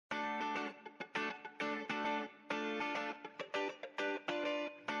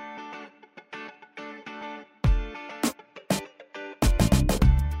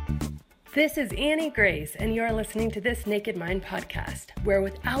This is Annie Grace, and you are listening to This Naked Mind podcast, where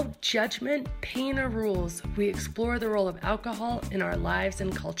without judgment, pain, or rules, we explore the role of alcohol in our lives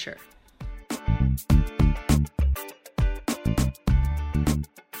and culture.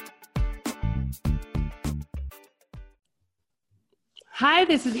 Hi,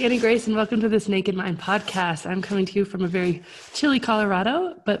 this is Annie Grace, and welcome to This Naked Mind podcast. I'm coming to you from a very chilly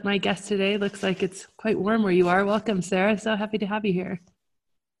Colorado, but my guest today looks like it's quite warm where you are. Welcome, Sarah. So happy to have you here.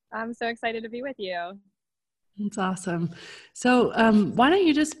 I'm so excited to be with you. That's awesome. So why don't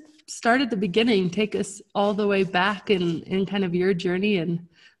you just start at the beginning, take us all the way back in kind of your journey and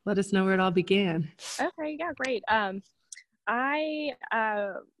let us know where it all began. Okay, yeah, great. I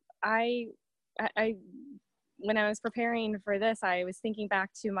when I was preparing for this, I was thinking back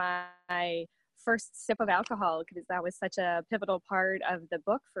to my first sip of alcohol because that was such a pivotal part of the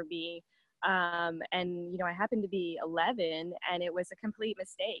book for me. And, you know, I happened to be 11 and it was a complete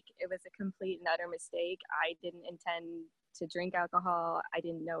mistake. It was a complete and utter mistake. I didn't intend to drink alcohol. I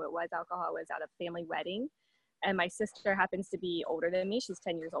didn't know it was alcohol. It was at a family wedding. And my sister happens to be older than me. She's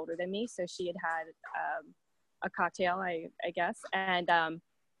 10 years older than me. So she had a cocktail, I guess. And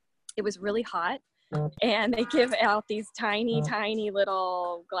it was really hot. And they give out these tiny, tiny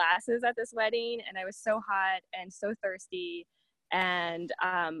little glasses at this wedding. And I was so hot and so thirsty. And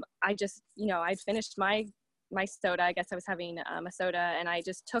I just, you know, I'd finished my soda. I guess I was having a soda, and I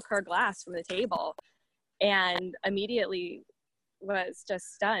just took her glass from the table and immediately was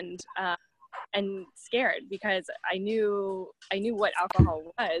just stunned and scared because I knew what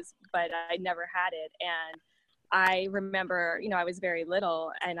alcohol was, but I never had it. And I remember, you know, I was very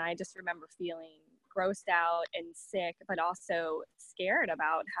little, and I just remember feeling grossed out and sick, but also scared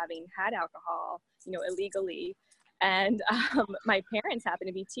about having had alcohol, you know, illegally. And my parents happened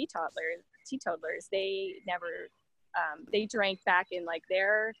to be teetotalers. They never, they drank back in like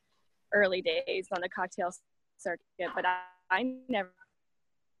their early days on the cocktail circuit, but I never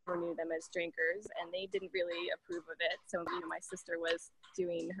knew them as drinkers, and they didn't really approve of it. So, you know, my sister was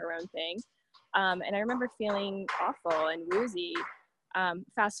doing her own thing. And I remember feeling awful and woozy.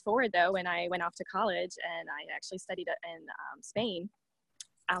 Fast forward though, when I went off to college and I actually studied in Spain,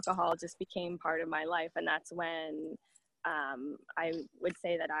 alcohol just became part of my life. And that's when I would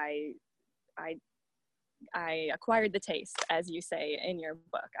say that I acquired the taste, as you say in your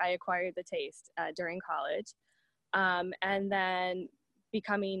book. I acquired the taste during college. And then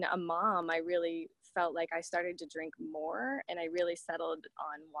becoming a mom, I really felt like I started to drink more, and I really settled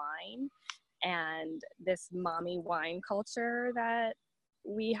on wine and this mommy wine culture that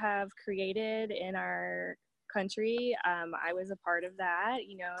we have created in our country. I was a part of that,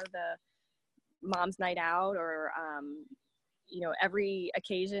 you know, the mom's night out, or you know, every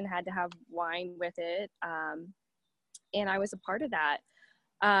occasion had to have wine with it, and I was a part of that.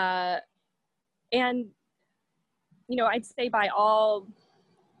 And you know, I'd say by all,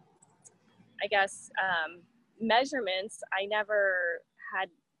 I guess, measurements, I never had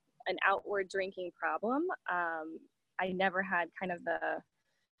an outward drinking problem. I never had kind of the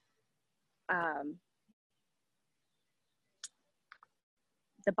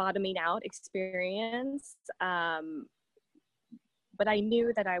bottoming out experience. But I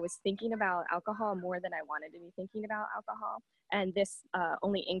knew that I was thinking about alcohol more than I wanted to be thinking about alcohol. And this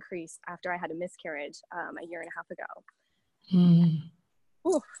only increased after I had a miscarriage a year and a half ago.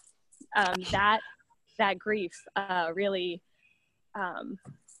 That grief really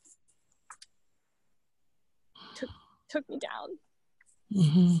took me down.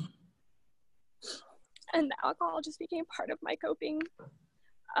 Mm-hmm. And the alcohol just became part of my coping.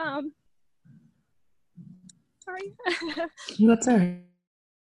 Sorry. That's all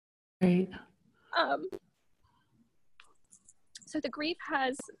right. So the grief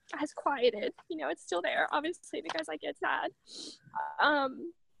has quieted. You know, it's still there, obviously, because I get sad.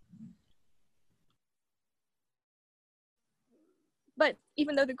 But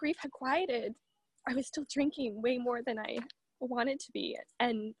even though the grief had quieted, I was still drinking way more than I wanted to be.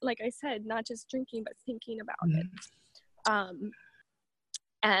 And like I said, not just drinking, but thinking about it.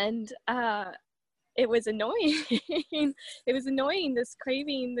 And it was annoying. It was annoying, this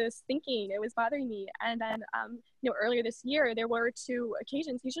craving, this thinking. It was bothering me. And then, you know, earlier this year, there were 2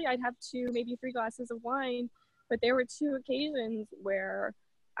 occasions. Usually I'd have 2, maybe 3 glasses of wine, but there were 2 occasions where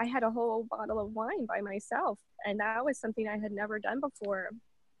I had a whole bottle of wine by myself. And that was something I had never done before.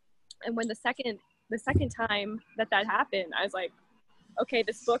 And when the second time that happened, I was like, okay,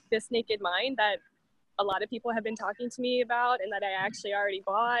 this book, This Naked Mind, that a lot of people have been talking to me about and that I actually already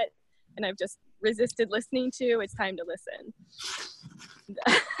bought and I've just resisted listening to, it's time to listen.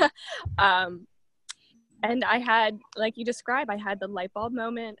 And I had, like you described, I had the light bulb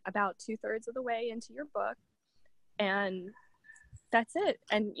moment about 2/3 of the way into your book, and that's it.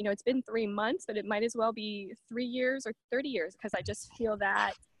 And, you know, it's been 3 months, but it might as well be 3 years or 30 years, because I just feel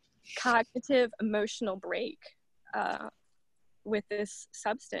that cognitive emotional break with this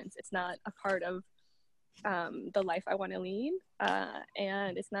substance. It's not a part of the life I want to lead,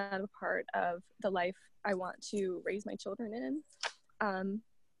 and it's not a part of the life I want to raise my children in.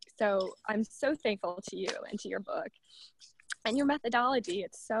 So I'm so thankful to you and to your book and your methodology.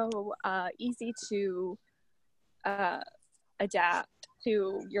 It's so easy to adapt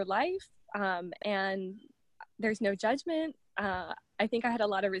to your life, and there's no judgment. I think I had a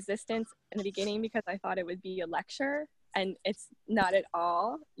lot of resistance in the beginning because I thought it would be a lecture, and it's not at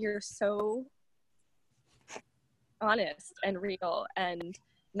all. You're so honest and real and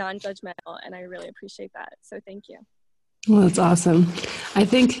non-judgmental, and I really appreciate that. So thank you. Well, that's awesome. I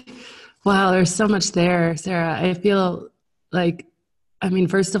think, wow, there's so much there, Sarah. I feel like, I mean,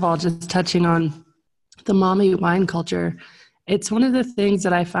 first of all, just touching on the mommy wine culture, it's one of the things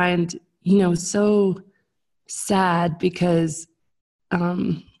that I find, you know, so sad because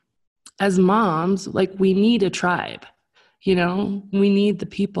as moms, like we need a tribe, you know, we need the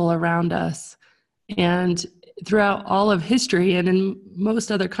people around us. And throughout all of history and in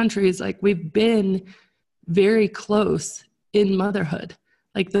most other countries, like we've been very close in motherhood.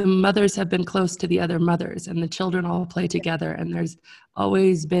 Like the mothers have been close to the other mothers and the children all play together. And there's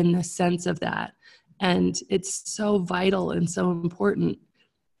always been this sense of that. And it's so vital and so important.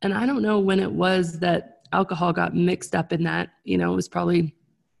 And I don't know when it was that alcohol got mixed up in that. You know, it was probably,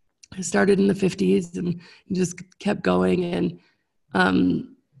 it started in the 50s and just kept going. And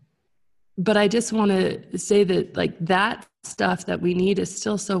but I just want to say that like that stuff that we need is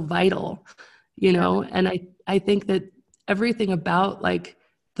still so vital, you know? And I think that everything about like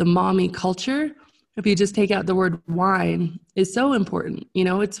the mommy culture, if you just take out the word wine, is so important. You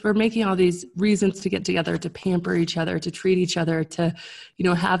know, it's we're making all these reasons to get together, to pamper each other, to treat each other, to, you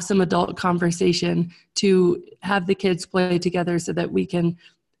know, have some adult conversation, to have the kids play together so that we can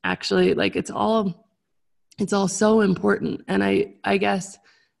actually like, it's all so important. And I guess,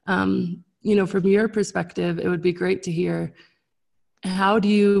 you know, from your perspective, it would be great to hear, how do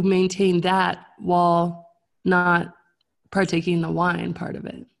you maintain that while not partaking in the wine part of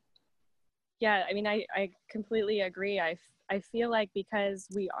it? Yeah, I mean, I completely agree. I feel like because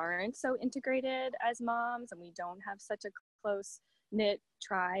we aren't so integrated as moms and we don't have such a close knit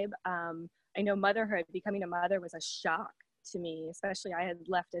tribe, I know becoming a mother was a shock to me, especially I had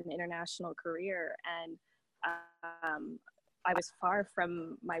left an international career, and I was far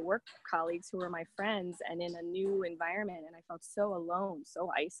from my work colleagues who were my friends and in a new environment, and I felt so alone,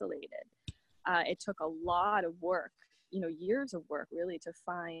 so isolated. It took a lot of work, you know, years of work really, to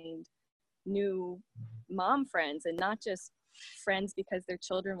find new mom friends, and not just friends because their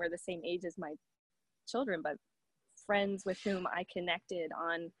children were the same age as my children, but friends with whom I connected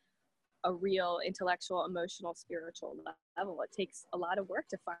on a real intellectual, emotional, spiritual level. It takes a lot of work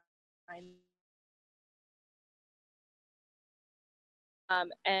to find.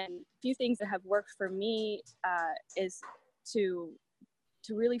 And a few things that have worked for me is to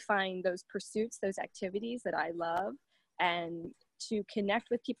really find those pursuits, those activities that I love, and to connect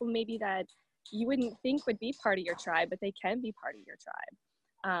with people maybe that you wouldn't think would be part of your tribe, but they can be part of your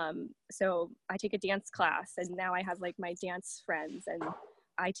tribe. So I take a dance class, and now I have like my dance friends, and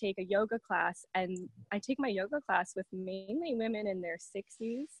I take a yoga class, and I take my yoga class with mainly women in their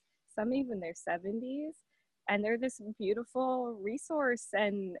 60s, some even their 70s. And they're this beautiful resource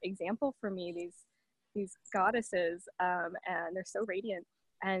and example for me, these goddesses, and they're so radiant.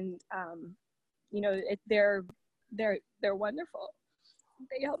 And you know, they're wonderful.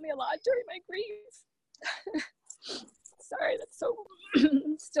 They helped me a lot during my grief. Sorry, that's so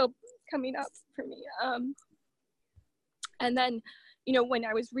still coming up for me. And then, you know, when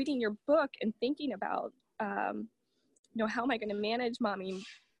I was reading your book and thinking about, you know, how am I going to manage mommy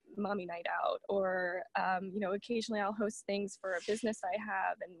night out, or you know, occasionally I'll host things for a business I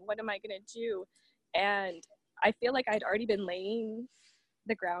have, and what am I going to do? And I feel like I'd already been laying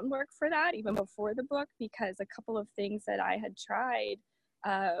the groundwork for that even before the book, because a couple of things that I had tried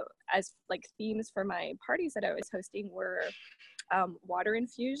as like themes for my parties that I was hosting were water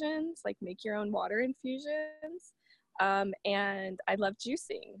infusions, like make your own water infusions. And I love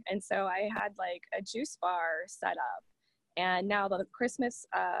juicing, and so I had like a juice bar set up. And now the Christmas,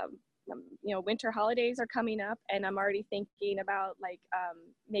 you know, winter holidays are coming up, and I'm already thinking about like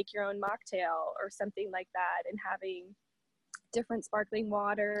make your own mocktail or something like that, and having different sparkling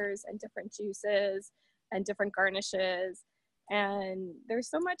waters and different juices and different garnishes. And there's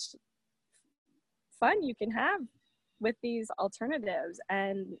so much fun you can have with these alternatives.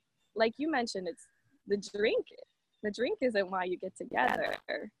 And like you mentioned, it's the drink. The drink isn't why you get together.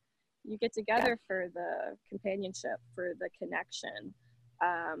 You get together for the companionship, for the connection.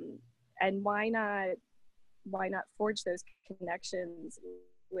 And why not forge those connections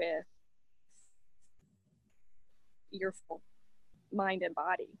with your full mind and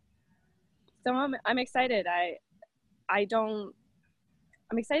body? So I'm excited. I'm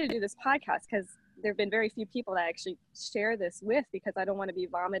excited to do this podcast because there have been very few people that I actually share this with, because I don't want to be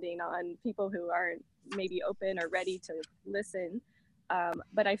vomiting on people who aren't maybe open or ready to listen.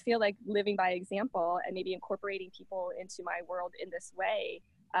 But I feel like living by example and maybe incorporating people into my world in this way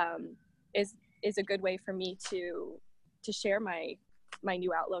is a good way for me to share my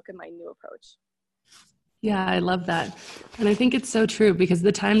new outlook and my new approach. Yeah, I love that. And I think it's so true, because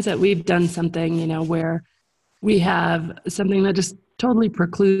the times that we've done something, you know, where we have something that just totally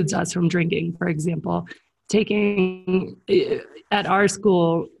precludes us from drinking, for example, taking at our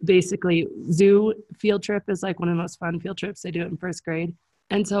school, basically zoo field trip is like one of the most fun field trips. They do it in first grade.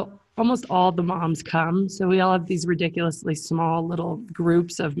 And so almost all the moms come. So we all have these ridiculously small little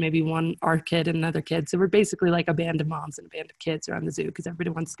groups of maybe our kid and another kid. So we're basically like a band of moms and a band of kids around the zoo, because everybody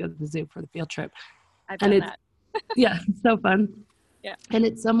wants to go to the zoo for the field trip. I've done that. Yeah, it's so fun. Yeah. And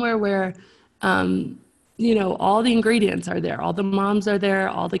it's somewhere where, you know, all the ingredients are there. All the moms are there.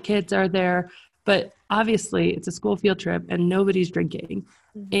 All the kids are there. But obviously it's a school field trip and nobody's drinking.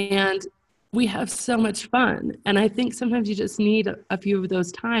 Mm-hmm. And we have so much fun. And I think sometimes you just need a few of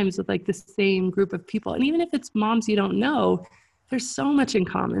those times with like the same group of people. And even if it's moms you don't know, there's so much in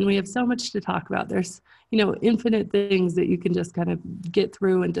common. We have so much to talk about. There's, you know, infinite things that you can just kind of get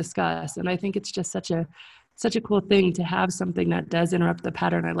through and discuss. And I think it's just such a cool thing to have something that does interrupt the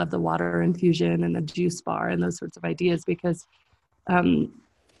pattern. I love the water infusion and the juice bar and those sorts of ideas, because,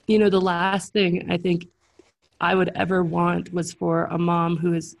 you know, the last thing I think I would ever want was for a mom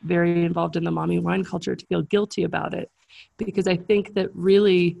who is very involved in the mommy wine culture to feel guilty about it, because I think that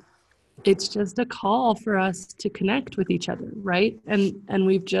really it's just a call for us to connect with each other, right? And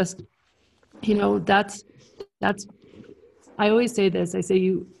we've just, you know, that's I always say this. I say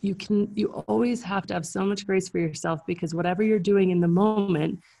you always have to have so much grace for yourself, because whatever you're doing in the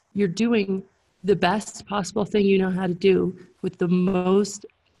moment, you're doing the best possible thing you know how to do with the most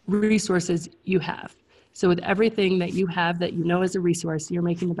resources you have. So with everything that you have that you know as a resource, you're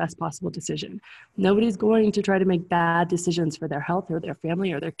making the best possible decision. Nobody's going to try to make bad decisions for their health or their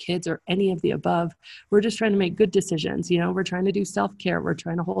family or their kids or any of the above. We're just trying to make good decisions. You know, we're trying to do self-care. We're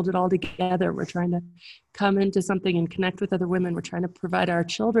trying to hold it all together. We're trying to come into something and connect with other women. We're trying to provide our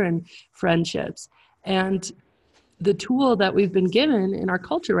children friendships. And the tool that we've been given in our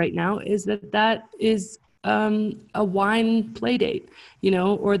culture right now is that is a wine play date, you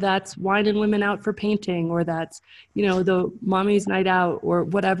know, or that's wine and women out for painting, or that's, you know, the mommy's night out, or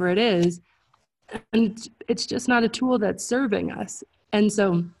whatever it is. And it's just not a tool that's serving us. And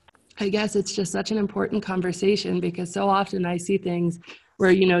so I guess it's just such an important conversation, because so often I see things where,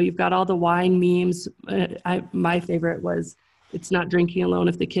 you know, you've got all the wine memes. My favorite was, it's not drinking alone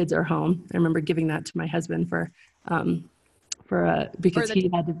if the kids are home. I remember giving that to my husband because he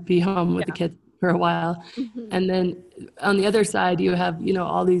had to be home with the kids for a while. Mm-hmm. And then on the other side, you have, you know,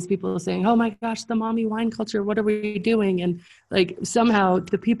 all these people saying, oh my gosh, the mommy wine culture, what are we doing? And like somehow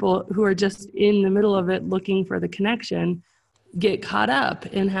the people who are just in the middle of it looking for the connection get caught up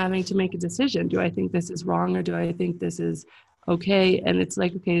in having to make a decision. Do I think this is wrong, or do I think this is okay? And it's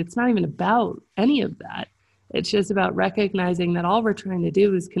like, okay, it's not even about any of that. It's just about recognizing that all we're trying to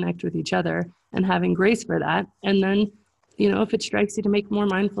do is connect with each other and having grace for that. And then, you know, if it strikes you to make more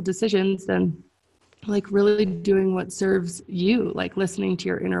mindful decisions, then like really doing what serves you, like listening to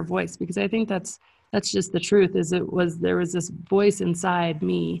your inner voice, because I think that's just the truth. There was this voice inside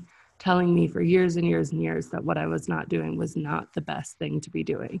me telling me for years and years and years that what I was not doing was not the best thing to be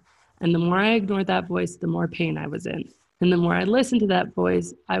doing. And the more I ignored that voice, the more pain I was in. And the more I listened to that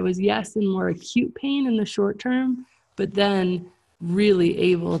voice, I was, yes, in more acute pain in the short term, but then really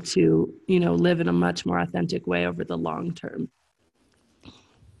able to, you know, live in a much more authentic way over the long term.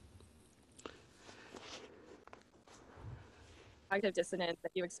 Cognitive dissonance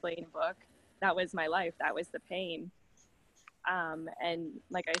that you explain in the book, that was my life. That was the pain. And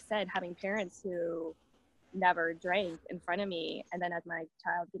like I said, having parents who never drank in front of me, and then as my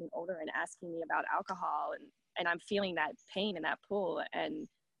child getting older and asking me about alcohol, and I'm feeling that pain and that pull, and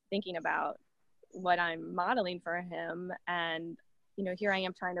thinking about what I'm modeling for him. And, you know, here I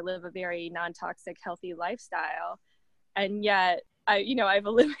am trying to live a very non-toxic, healthy lifestyle. And yet I've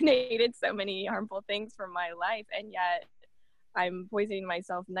eliminated so many harmful things from my life, and yet I'm poisoning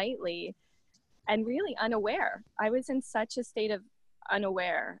myself nightly. and really unaware. I was in such a state of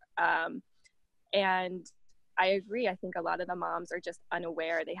unaware. And I agree. I think a lot of the moms are just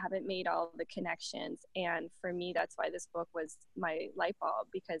unaware. They haven't made all the connections. And for me, that's why this book was my light bulb,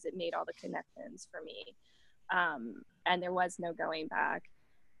 because it made all the connections for me. And there was no going back.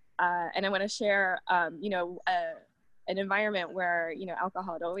 And I want to share, an environment where,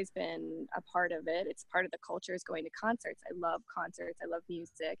 alcohol had always been a part of it. It's part of the culture, is going to concerts. I love concerts. I love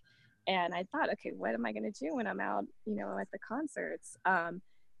music. And I thought, okay, what am I going to do when I'm out, at the concerts?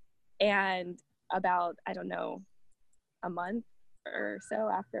 And about, I don't know, a month or so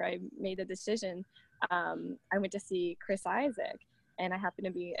after I made the decision, I went to see Chris Isaak, and I happened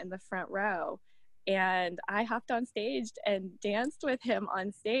to be in the front row. And I hopped on stage and danced with him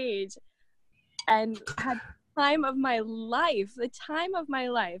on stage and had the time of my life,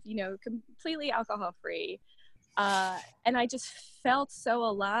 completely alcohol free. And I just felt so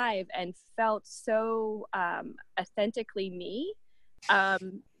alive and felt so authentically me,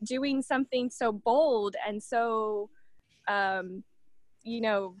 doing something so bold and so,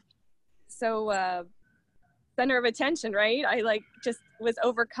 center of attention, right? I just was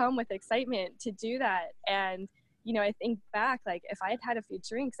overcome with excitement to do that. And, I think back, if I had had a few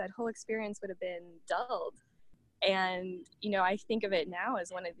drinks, that whole experience would have been dulled. And, I think of it now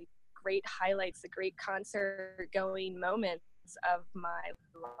as one of the great highlights, the great concert going moments of my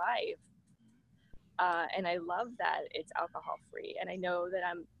life. And I love that it's alcohol free. And I know that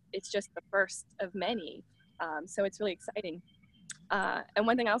it's just the first of many. So it's really exciting. And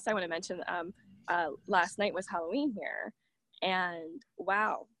one thing else I want to mention, last night was Halloween here, and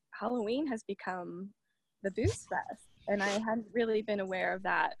wow, Halloween has become the booze fest, and I hadn't really been aware of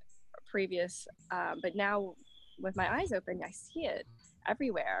that previous, but now with my eyes open, I see it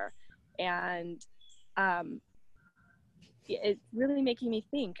everywhere, and it's really making me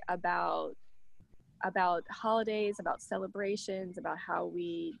think about holidays, about celebrations, about how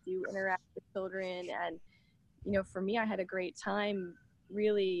we do interact with children. And for me, I had a great time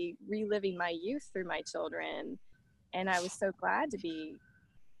really reliving my youth through my children, and I was so glad to be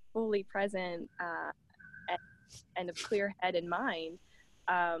fully present and of clear head and mind.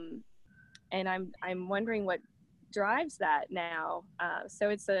 And I'm wondering what drives that now. So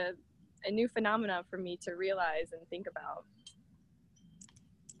it's a new phenomenon for me to realize and think about.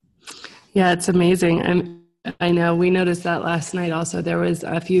 Yeah, it's amazing. I know we noticed that last night also. There was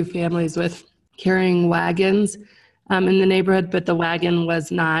a few families with carrying wagons in the neighborhood, but the wagon was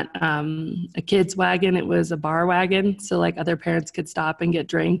not a kid's wagon. It was a bar wagon. So other parents could stop and get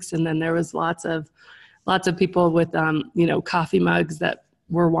drinks. And then there was lots of people with, coffee mugs that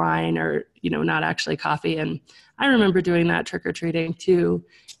were wine or, not actually coffee. And I remember doing that trick-or-treating too.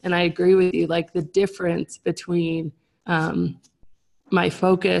 And I agree with you, the difference between my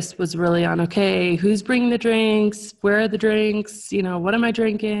focus was really on, okay, who's bringing the drinks? Where are the drinks? What am I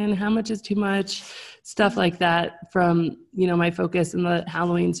drinking? How much is too much? Stuff like that, from, my focus in the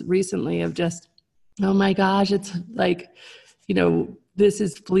Halloweens recently of just, oh my gosh, it's this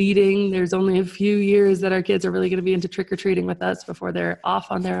is fleeting. There's only a few years that our kids are really going to be into trick-or-treating with us before they're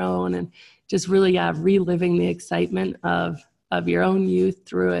off on their own, and just really, reliving the excitement of your own youth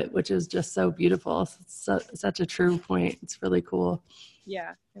through it, which is just so beautiful. It's such a true point. It's really cool.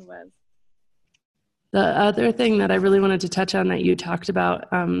 Yeah, it was. The other thing that I really wanted to touch on that you talked about,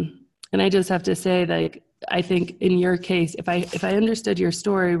 and I just have to say, I think in your case, if I understood your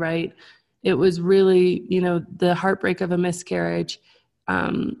story right, it was really, the heartbreak of a miscarriage,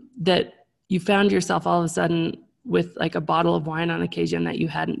 that you found yourself all of a sudden with a bottle of wine on occasion that you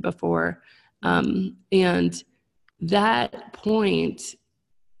hadn't before. And that point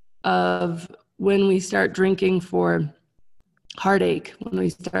of when we start drinking for heartache, when we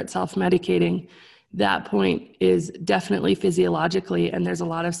start self-medicating, that point is definitely physiologically, and there's a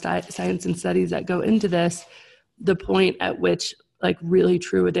lot of science and studies that go into this, the point at which really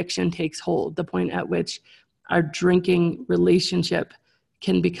true addiction takes hold, the point at which our drinking relationship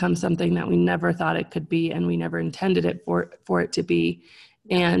can become something that we never thought it could be, and we never intended it for it to be.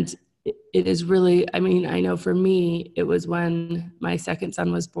 And it is really, I know for me, it was when my second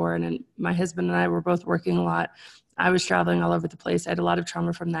son was born, and my husband and I were both working a lot. I was traveling all over the place. I had a lot of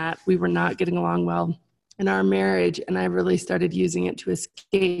trauma from that. We were not getting along well in our marriage, and I really started using it to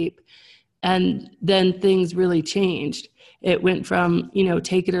escape. And then things really changed. It went from,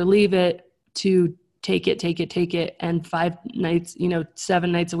 take it or leave it, to take it. And 5 nights,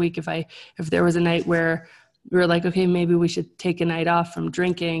 7 nights a week. If there was a night where we were like, okay, maybe we should take a night off from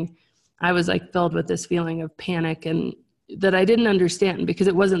drinking, I was filled with this feeling of panic, and that I didn't understand because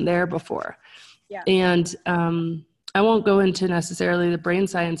it wasn't there before. Yeah. And I won't go into necessarily the brain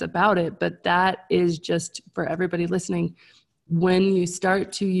science about it, but that is just for everybody listening. When you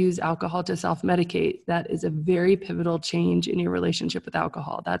start to use alcohol to self-medicate, that is a very pivotal change in your relationship with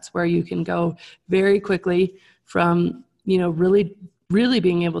alcohol. That's where you can go very quickly from, really, really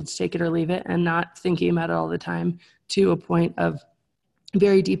being able to take it or leave it and not thinking about it all the time, to a point of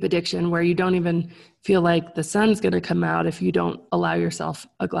very deep addiction where you don't even feel like the sun's going to come out if you don't allow yourself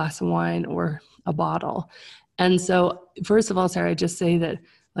a glass of wine or a bottle. And so, first of all, Sarah, I just say that,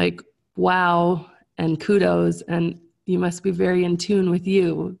 like, wow, and kudos, and you must be very in tune with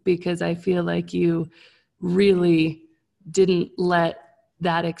you, because I feel like you really didn't let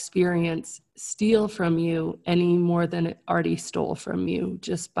that experience steal from you any more than it already stole from you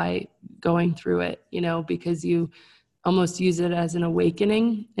just by going through it, because you almost use it as an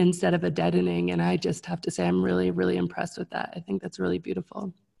awakening instead of a deadening. And I just have to say, I'm really, really impressed with that. I think that's really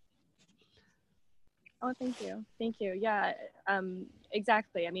beautiful. Oh, thank you. Thank you. Yeah,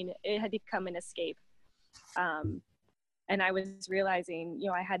 exactly. I mean, it had become an escape. And I was realizing,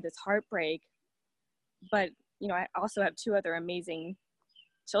 I had this heartbreak, but, I also have two other amazing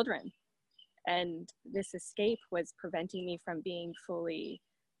children. And this escape was preventing me from being fully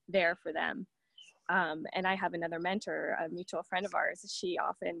there for them. And I have another mentor, a mutual friend of ours. She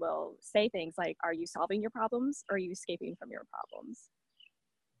often will say things like, are you solving your problems, or are you escaping from your problems?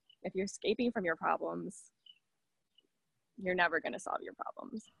 If you're escaping from your problems, you're never going to solve your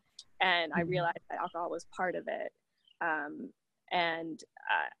problems. And I realized that alcohol was part of it.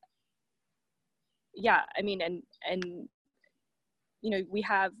 Yeah, I mean, and we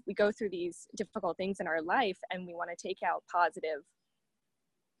go through these difficult things in our life, and we want to take out positive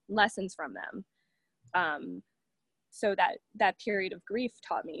lessons from them. So that period of grief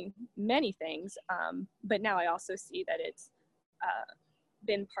taught me many things. But now I also see that it's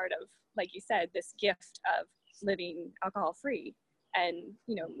been part of, like you said, this gift of living alcohol free. And,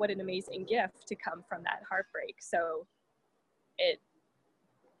 what an amazing gift to come from that heartbreak. So it's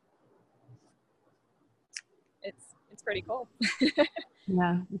pretty cool.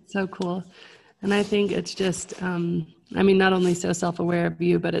 Yeah, it's so cool. And I think it's just, not only so self-aware of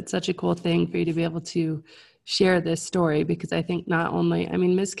you, but it's such a cool thing for you to be able to share this story, because I think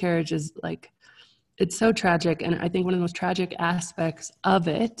miscarriage is it's so tragic. And I think one of the most tragic aspects of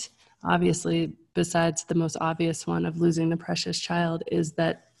it, obviously, besides the most obvious one of losing the precious child, is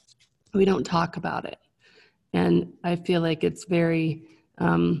that we don't talk about it. And I feel like it's very,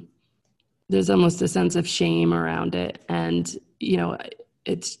 there's almost a sense of shame around it. And,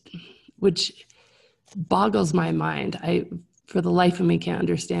 which boggles my mind. I, for the life of me, can't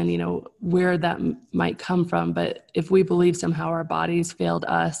understand, where that might come from. But if we believe somehow our bodies failed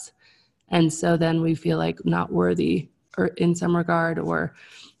us, and so then we feel like not worthy, or in some regard, or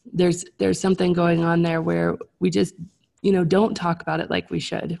there's something going on there where we just, don't talk about it like we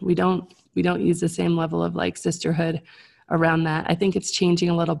should. We don't use the same level of sisterhood around that. I think it's changing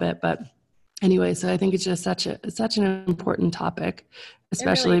a little bit, but anyway, so I think it's just such an important topic,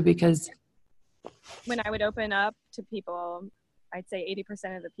 especially really, because when I would open up to people, I'd say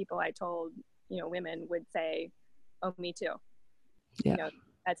 80% of the people I told, women would say, oh, me too. Yeah.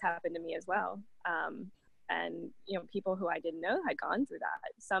 That's happened to me as well. And, people who I didn't know had gone through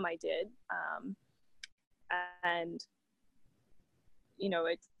that. Some I did. And,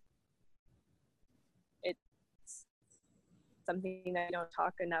 it's something that I don't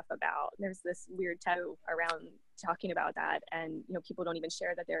talk enough about. There's this weird taboo around talking about that. And, people don't even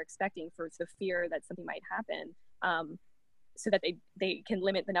share that they're expecting, for the fear that something might happen. So that they can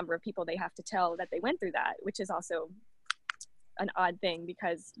limit the number of people they have to tell that they went through that, which is also an odd thing,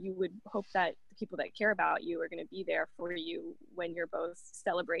 because you would hope that the people that care about you are going to be there for you when you're both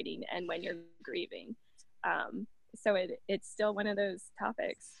celebrating and when you're grieving. So it's still one of those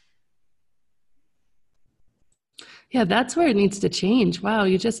topics. Yeah, that's where it needs to change. Wow,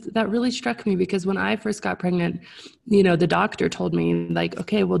 that really struck me, because when I first got pregnant, the doctor told me,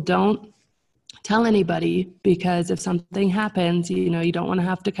 okay, well, don't tell anybody, because if something happens, you don't want to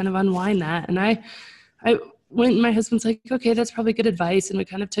have to kind of unwind that. And I went, my husband's like, okay, that's probably good advice. And we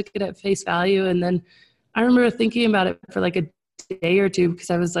kind of took it at face value. And then I remember thinking about it for a day or two, because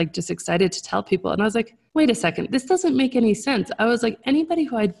I was just excited to tell people. And I was like, wait a second, this doesn't make any sense. I was like, anybody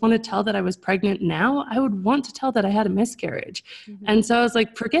who I'd want to tell that I was pregnant now, I would want to tell that I had a miscarriage. Mm-hmm. And so I was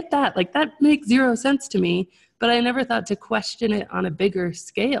like, forget that. That makes zero sense to me. But I never thought to question it on a bigger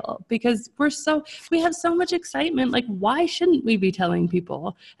scale, because we have so much excitement. Why shouldn't we be telling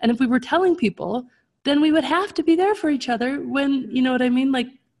people? And if we were telling people, then we would have to be there for each other when, you know what I mean?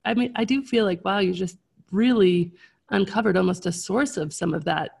 I do feel wow, you just really uncovered almost a source of some of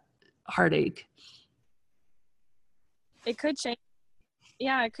that heartache. it could change.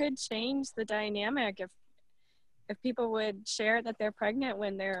 Yeah, it could change the dynamic if people would share that they're pregnant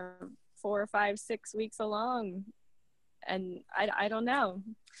when they're 4 or 5, 6 weeks along. And I don't know.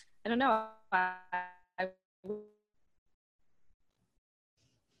 I don't know. I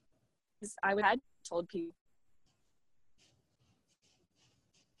would have told people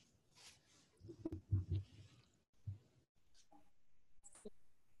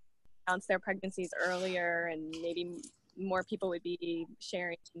announce their pregnancies earlier, and maybe more people would be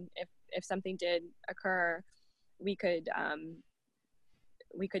sharing if something did occur. We could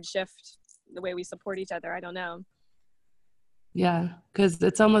shift the way we support each other. I don't know. Yeah, because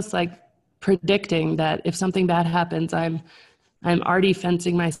it's almost like predicting that if something bad happens, I'm already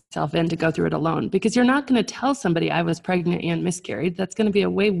fencing myself in to go through it alone, because you're not going to tell somebody I was pregnant and miscarried. That's going to be a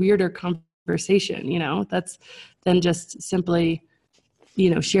way weirder conversation, that's than just simply,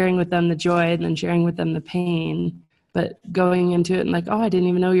 sharing with them the joy and then sharing with them the pain. But going into it and like, oh, I didn't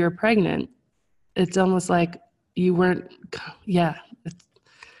even know you were pregnant. It's almost like you weren't. Yeah,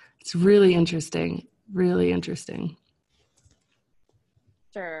 it's really interesting. Really interesting.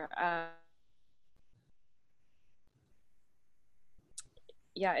 Sure.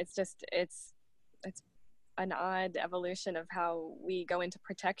 Yeah, it's an odd evolution of how we go into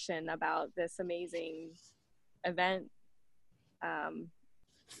protection about this amazing event.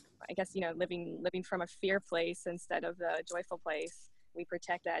 I guess, living from a fear place instead of a joyful place. We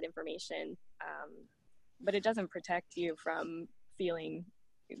protect that information, but it doesn't protect you from feeling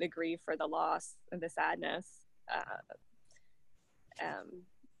the grief or the loss and the sadness.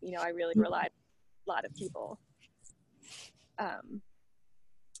 I really rely on a lot of people. So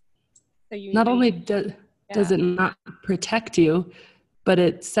not only does it not protect you, but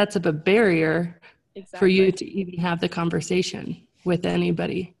it sets up a barrier for you to even have the conversation with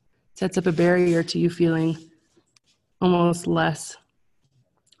anybody. It sets up a barrier to you feeling almost less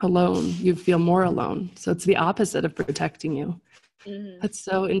alone. You feel more alone. So it's the opposite of protecting you. Mm-hmm. That's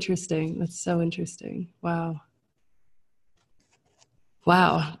so interesting.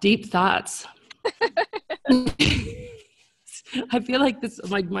 Wow. Deep thoughts. I feel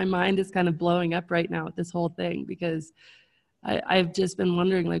like my mind is kind of blowing up right now with this whole thing, because I've just been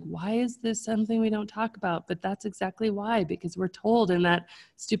wondering, like, why is this something we don't talk about? But that's exactly why, because we're told in that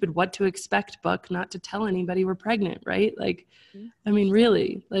stupid What to Expect book not to tell anybody we're pregnant, right? Like, I mean,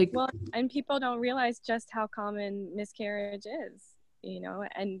 really, like. Well, and people don't realize just how common miscarriage is,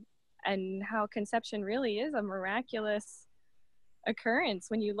 and how conception really is a miraculous occurrence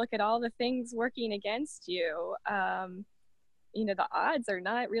when you look at all the things working against you. The odds are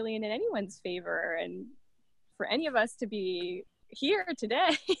not really in anyone's favor, and for any of us to be here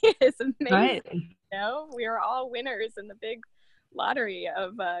today is amazing. Right. We are all winners in the big lottery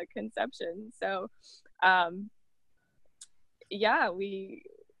of conception. So,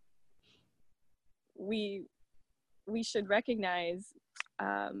 we should recognize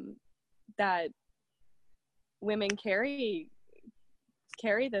that women carry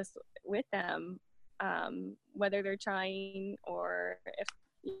this with them, whether they're trying or if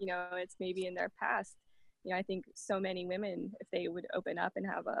it's maybe in their past. I think so many women, if they would open up and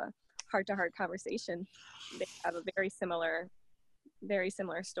have a heart-to-heart conversation, they have a very similar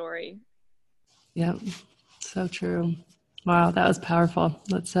story. Yeah, so true. Wow, that was powerful.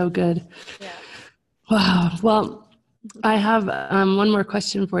 That's so good. Yeah. Wow. Well, I have one more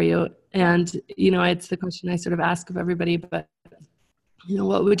question for you. And, it's the question I sort of ask of everybody, but,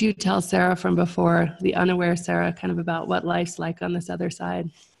 what would you tell Sarah from before, the unaware Sarah, kind of about what life's like on this other side?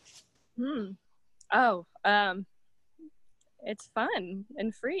 It's fun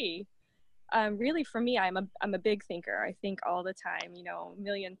and free. Really, for me, I'm a big thinker. I think all the time, a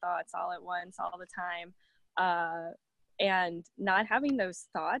million thoughts all at once, all the time. And not having those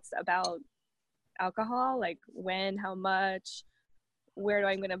thoughts about alcohol, like when, how much, where do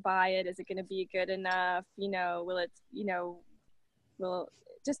I going to buy it? Is it going to be good enough? Will it, will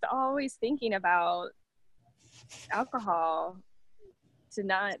just always thinking about alcohol to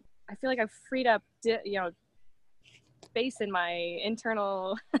not, I feel like I've freed up, space in my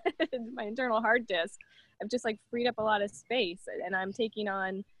internal hard disk. I've just like freed up a lot of space, and I'm taking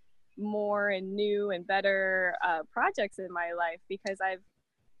on more and new and better projects in my life because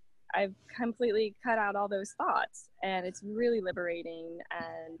I've completely cut out all those thoughts, and it's really liberating.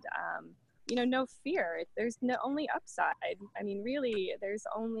 And no fear. There's only upside. I mean, really, there's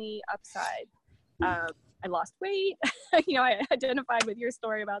only upside. I lost weight. I identified with your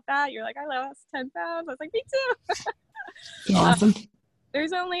story about that. You're like, I lost 10 pounds. I was like, me too. Awesome.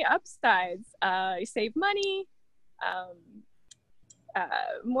 There's only upsides. You save money,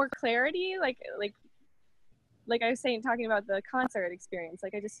 more clarity. Like like I was saying, talking about the concert experience,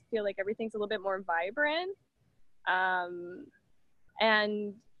 like I just feel like everything's a little bit more vibrant, and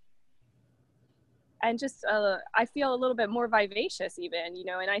just I feel a little bit more vivacious even, you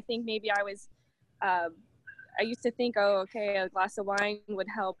know. And I think maybe I used to think, oh, okay, a glass of wine would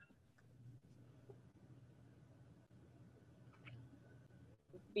help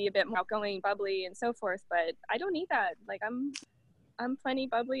be a bit more outgoing, bubbly, and so forth, but I don't need that. Like I'm plenty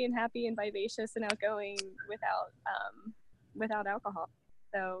bubbly and happy and vivacious and outgoing without alcohol.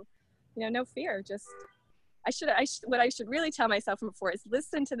 So, you know, no fear. Just what I should really tell myself from before is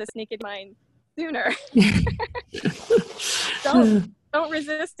listen to this Naked Mind sooner. Don't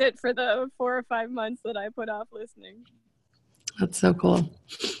resist it for the 4 or 5 months that I put off listening. That's so cool.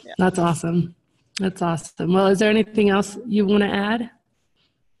 Yeah. That's awesome. That's awesome. Well, is there anything else you want to add?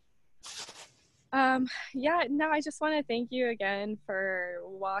 Yeah, no, I just want to thank you again for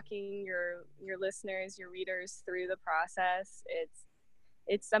walking your listeners, your readers through the process.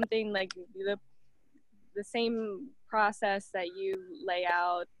 It's something like the same process that you lay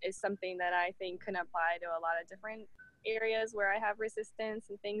out is something that I think can apply to a lot of different areas where I have resistance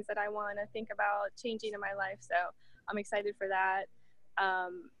and things that I want to think about changing in my life. So I'm excited for that. Yeah,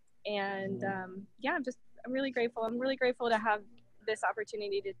 I'm really grateful. I'm really grateful to have this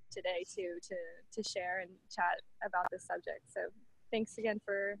opportunity today to share and chat about this subject. So thanks again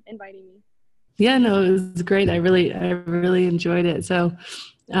for inviting me. Yeah, no, it was great. I really enjoyed it. So,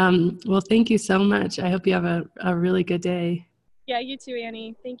 well, thank you so much. I hope you have a really good day. Yeah, you too,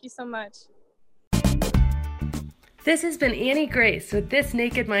 Annie. Thank you so much. This has been Annie Grace with This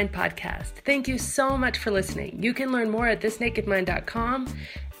Naked Mind podcast. Thank you so much for listening. You can learn more at thisnakedmind.com.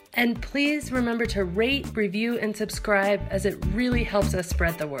 And please remember to rate, review, and subscribe, as it really helps us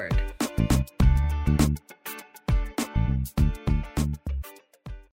spread the word.